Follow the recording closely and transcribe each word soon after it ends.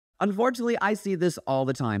Unfortunately, I see this all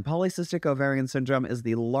the time. Polycystic ovarian syndrome is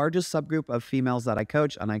the largest subgroup of females that I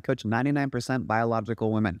coach, and I coach 99%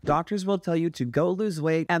 biological women. Doctors will tell you to go lose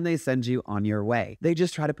weight, and they send you on your way. They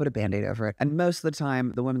just try to put a Band-Aid over it. And most of the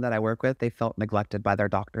time, the women that I work with, they felt neglected by their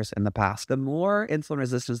doctors in the past. The more insulin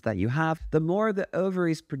resistance that you have, the more the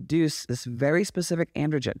ovaries produce this very specific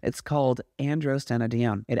androgen. It's called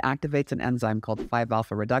androstenedione. It activates an enzyme called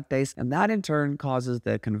 5-alpha reductase, and that in turn causes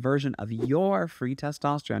the conversion of your free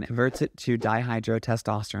testosterone, converts it to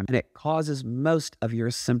dihydrotestosterone, and it causes most of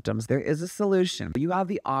your symptoms. There is a solution. You have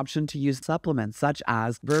the option to use supplements such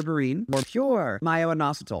as berberine or pure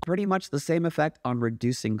myo-inositol. Pretty much the same effect on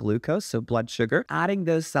reducing glucose, so blood sugar. Adding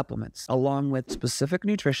those supplements along with specific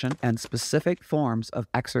nutrition and specific forms of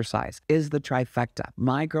exercise is the trifecta.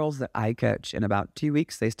 My girls that I coach, in about 2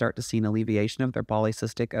 weeks, they start to see an alleviation of their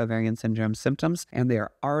polycystic ovarian syndrome symptoms, and they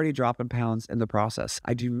are already dropping pounds in the process.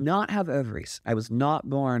 I do not have ovaries. I was not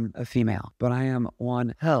born a female, but I am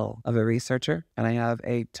one hell of a researcher, and I have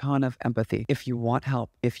a ton of empathy. If you want help,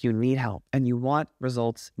 if you need help, and you want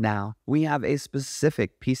results now, we have a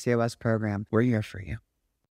specific PCOS program. We're here for you.